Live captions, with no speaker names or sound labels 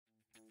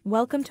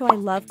Welcome to I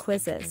Love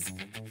Quizzes.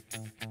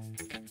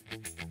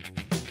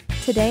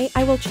 Today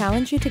I will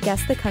challenge you to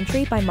guess the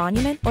country by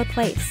monument or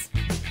place.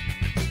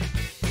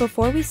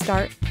 Before we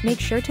start, make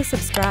sure to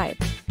subscribe.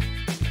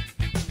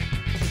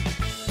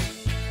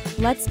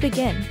 Let's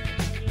begin.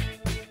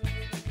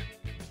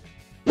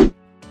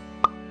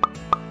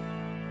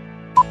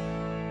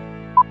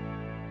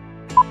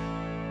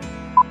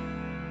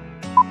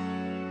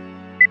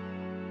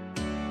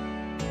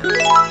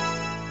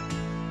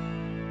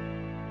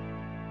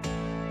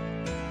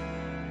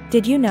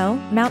 Did you know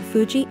Mount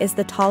Fuji is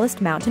the tallest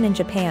mountain in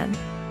Japan?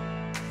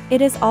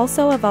 It is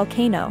also a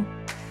volcano.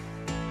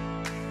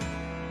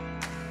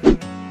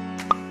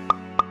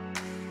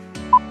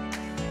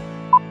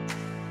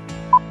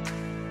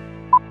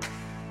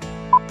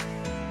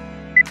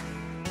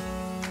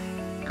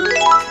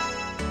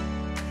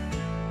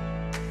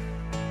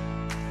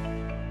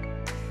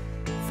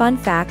 Fun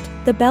fact,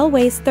 the bell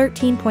weighs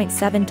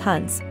 13.7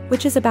 tons,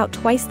 which is about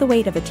twice the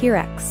weight of a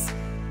T-Rex.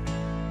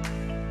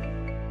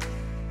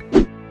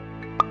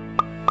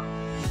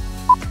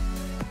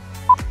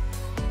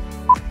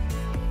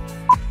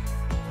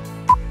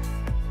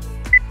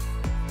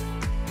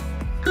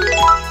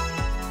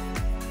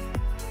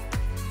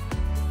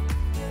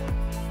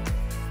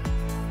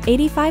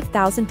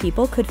 $85,000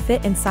 people could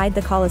fit inside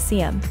the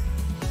Colosseum.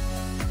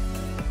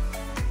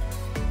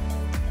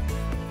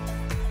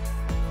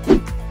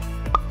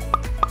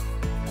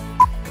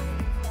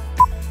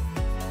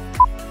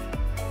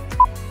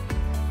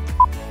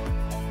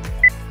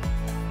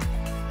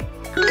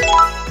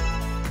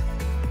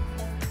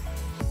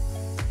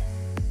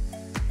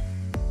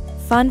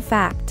 Fun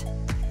fact: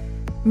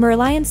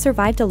 Merlion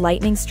survived a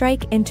lightning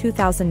strike in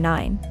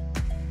 2009.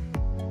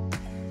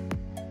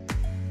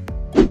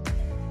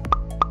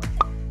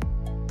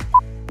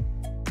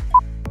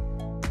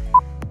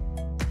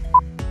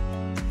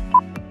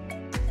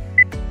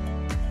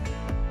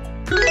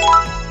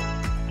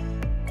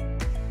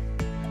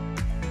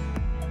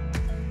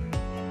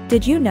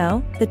 Did you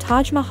know the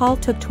Taj Mahal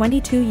took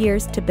 22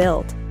 years to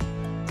build?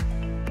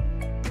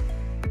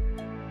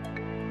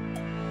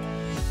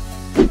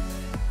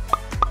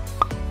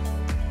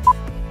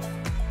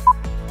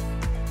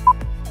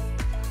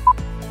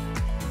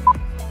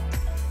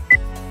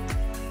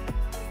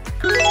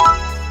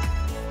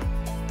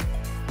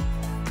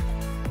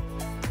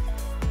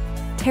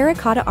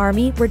 Terracotta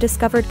army were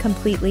discovered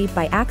completely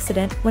by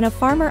accident when a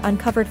farmer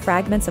uncovered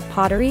fragments of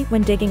pottery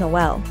when digging a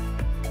well.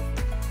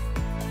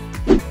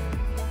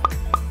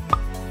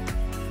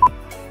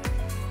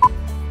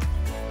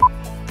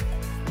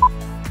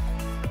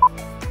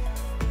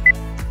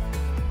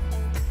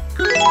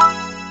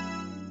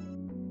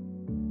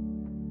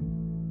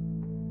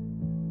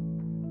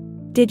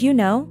 Did you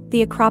know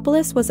the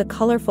Acropolis was a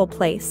colorful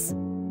place?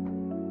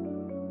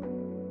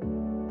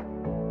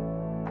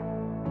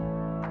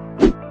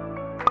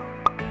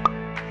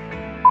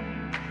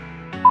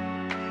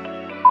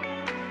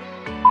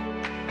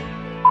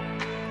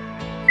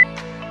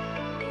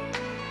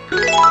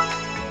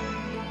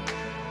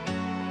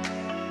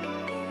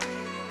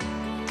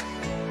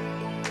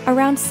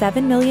 Around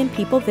 7 million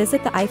people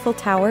visit the Eiffel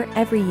Tower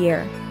every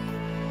year.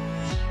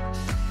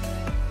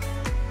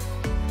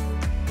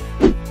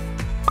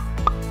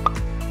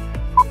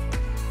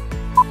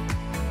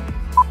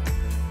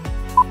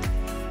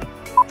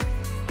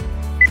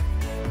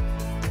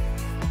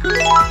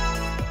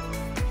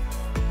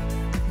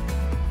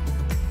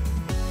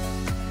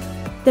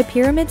 The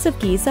pyramids of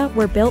Giza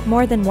were built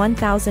more than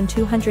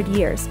 1,200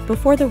 years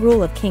before the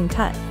rule of King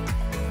Tut.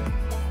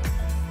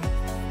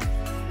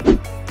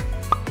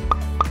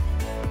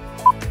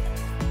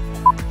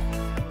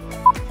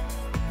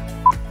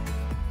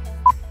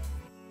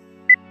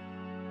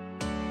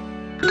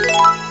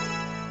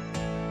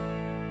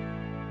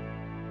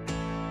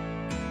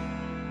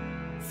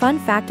 Fun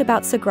fact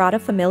about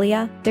Sagrada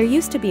Familia: there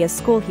used to be a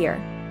school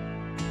here.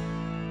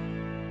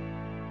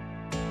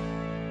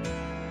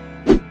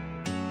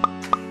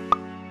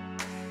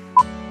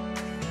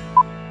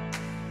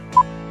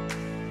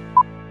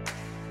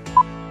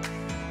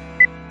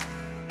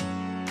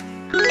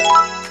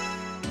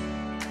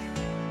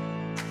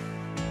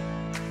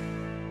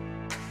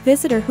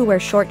 Visitors who wear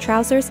short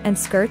trousers and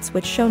skirts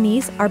which show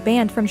knees are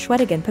banned from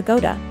Shwedagon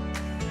Pagoda.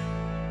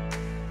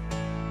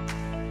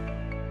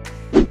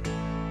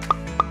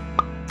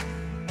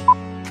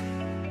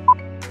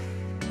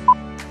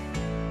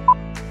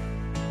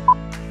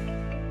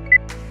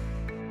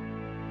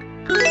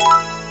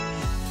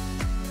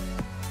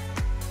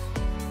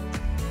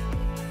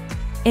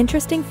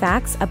 Interesting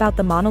facts about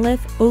the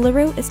monolith: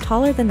 Uluru is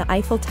taller than the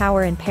Eiffel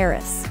Tower in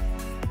Paris.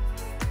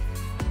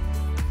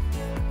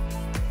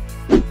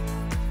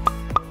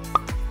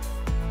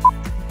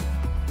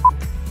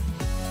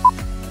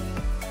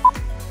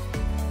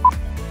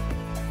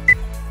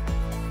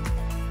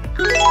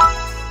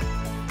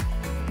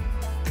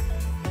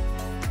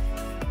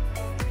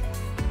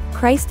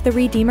 Christ the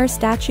Redeemer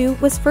statue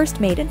was first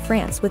made in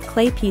France with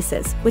clay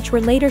pieces, which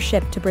were later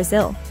shipped to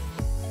Brazil.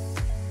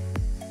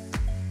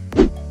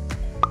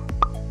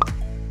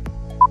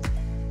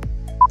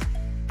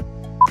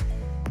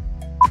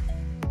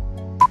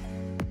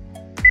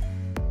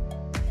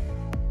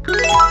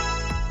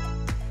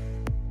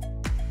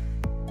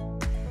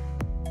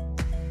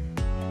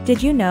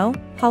 Did you know,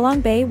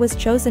 Halong Bay was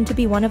chosen to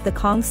be one of the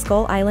Kong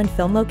Skull Island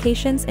film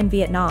locations in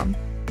Vietnam?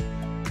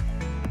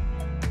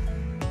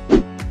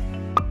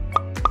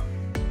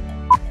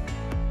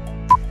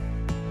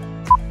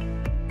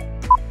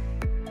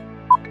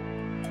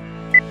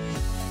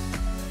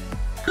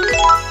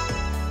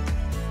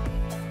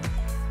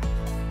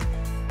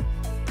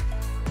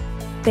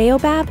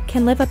 Baobab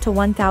can live up to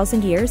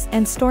 1,000 years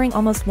and storing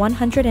almost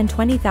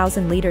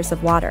 120,000 liters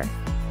of water.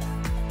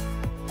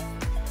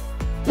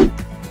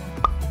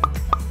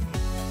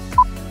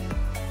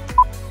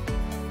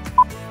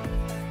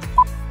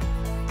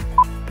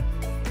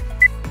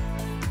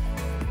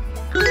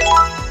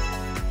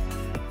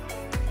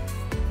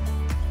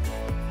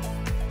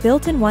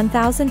 Built in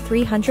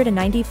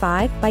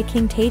 1395 by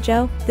King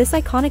Taejo, this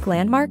iconic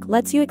landmark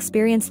lets you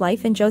experience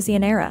life in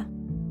Joseon era.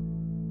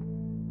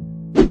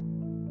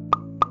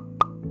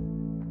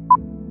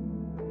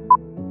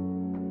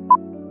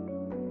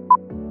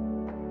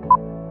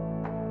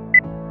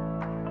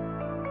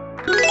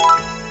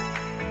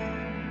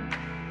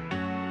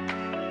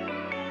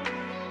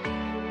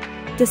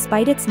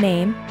 Despite its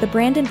name, the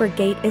Brandenburg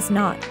Gate is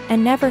not,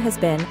 and never has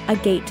been, a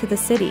gate to the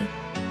city.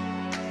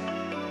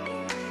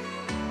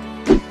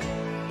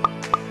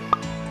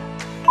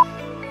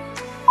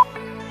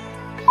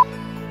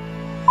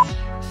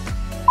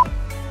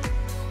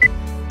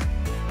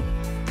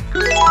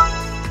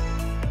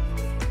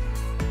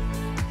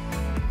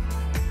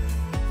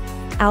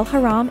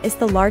 Al-Haram is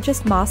the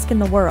largest mosque in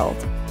the world.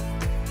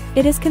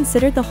 It is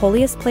considered the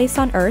holiest place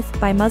on earth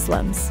by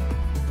Muslims.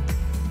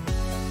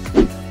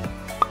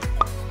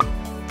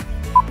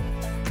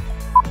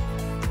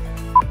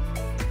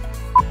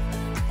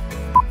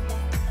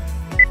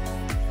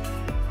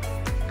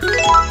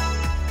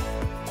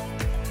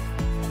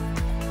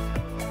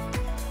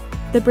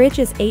 The bridge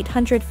is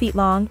 800 feet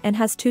long and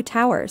has 2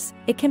 towers.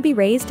 It can be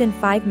raised in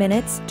 5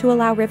 minutes to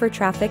allow river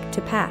traffic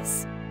to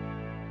pass.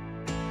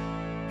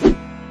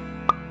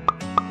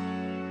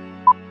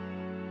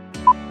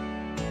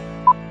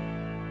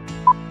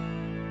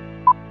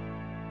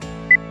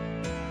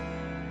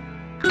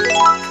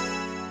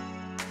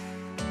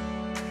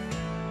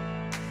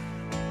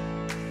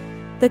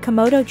 The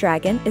Komodo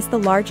dragon is the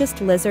largest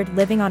lizard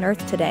living on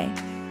Earth today.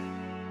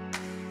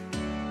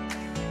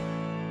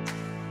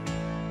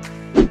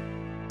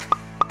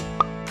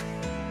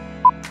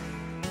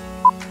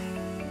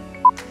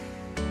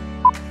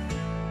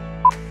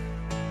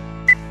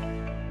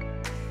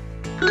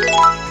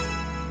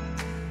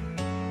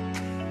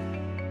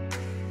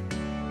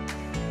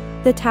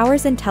 The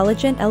tower's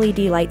intelligent LED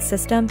light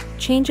system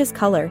changes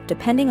color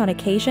depending on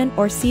occasion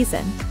or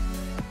season.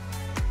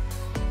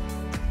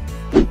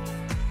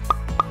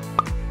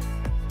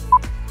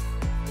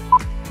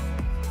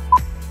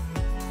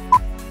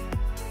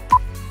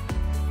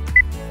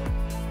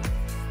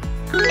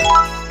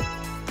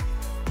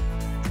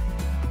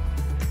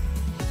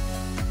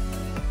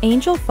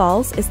 Angel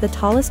Falls is the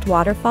tallest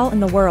waterfall in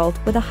the world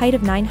with a height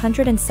of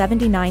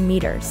 979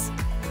 meters.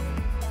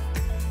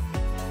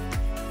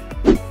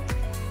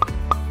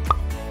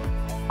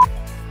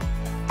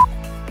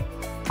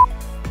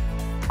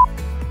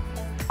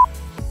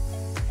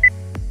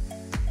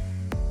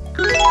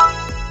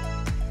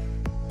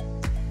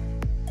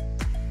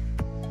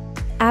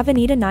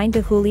 Avenida 9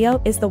 de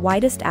Julio is the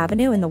widest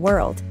avenue in the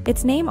world.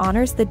 Its name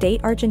honors the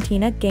date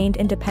Argentina gained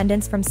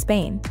independence from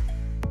Spain.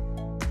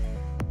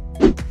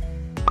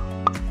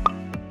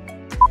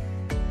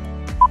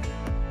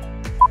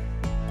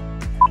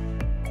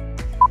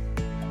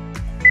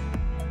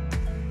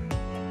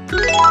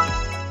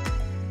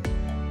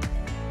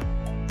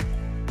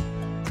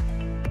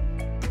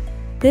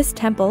 This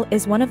temple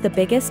is one of the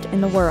biggest in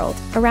the world,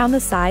 around the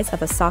size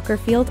of a soccer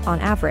field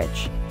on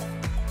average.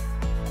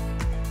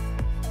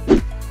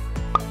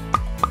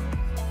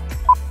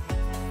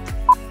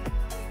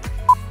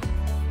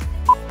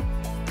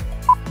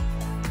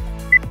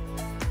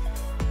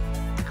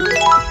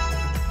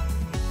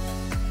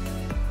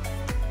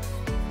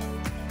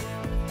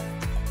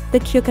 The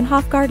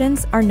Keukenhof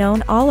Gardens are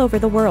known all over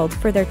the world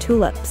for their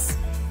tulips.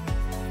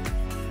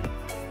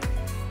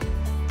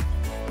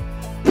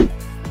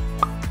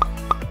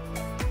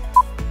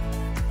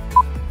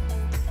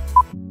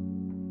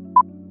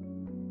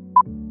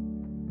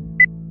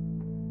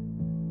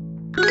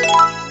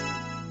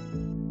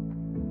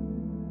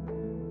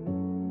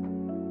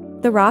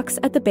 The rocks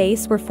at the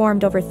base were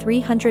formed over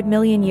 300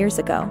 million years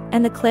ago,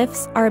 and the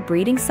cliffs are a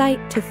breeding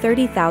site to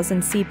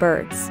 30,000 sea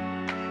birds.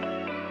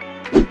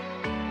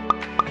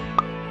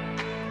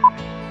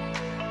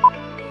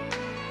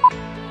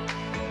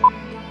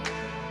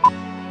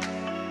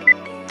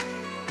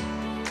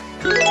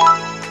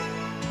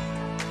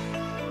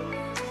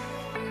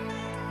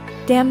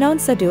 Damnon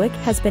Saduak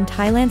has been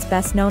Thailand's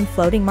best-known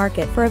floating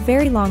market for a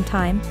very long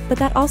time, but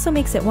that also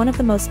makes it one of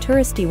the most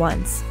touristy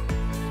ones.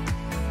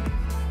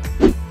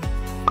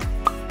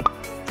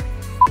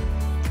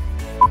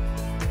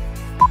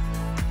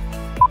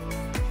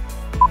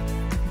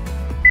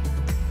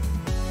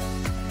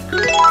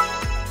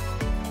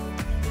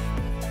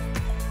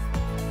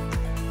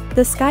 The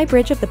The sky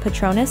bridge of the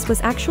Petronas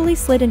was actually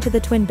slid into the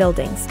twin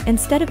buildings,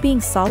 instead of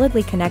being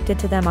solidly connected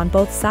to them on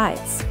both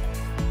sides.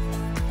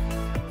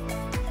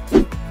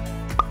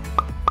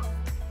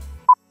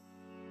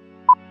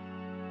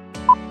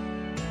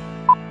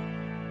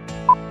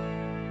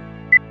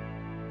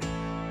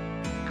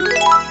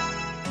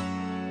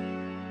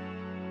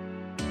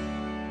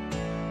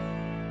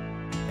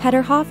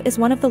 Peterhof is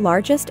one of the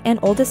largest and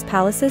oldest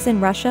palaces in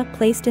Russia,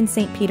 placed in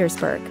St.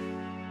 Petersburg.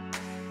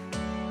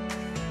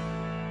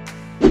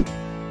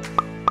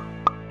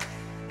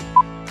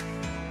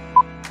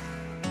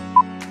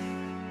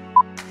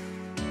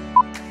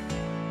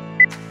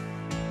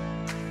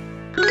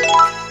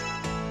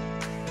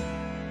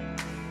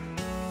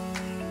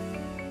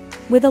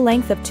 With a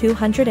length of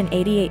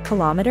 288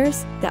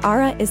 kilometers, the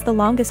Ara is the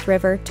longest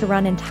river to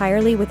run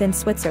entirely within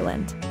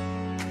Switzerland.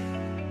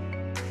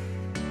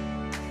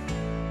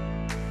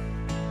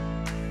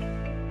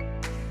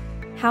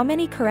 How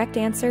many correct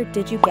answer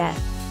did you get?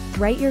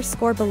 Write your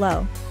score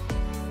below.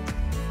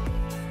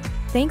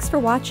 Thanks for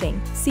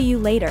watching, see you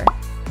later.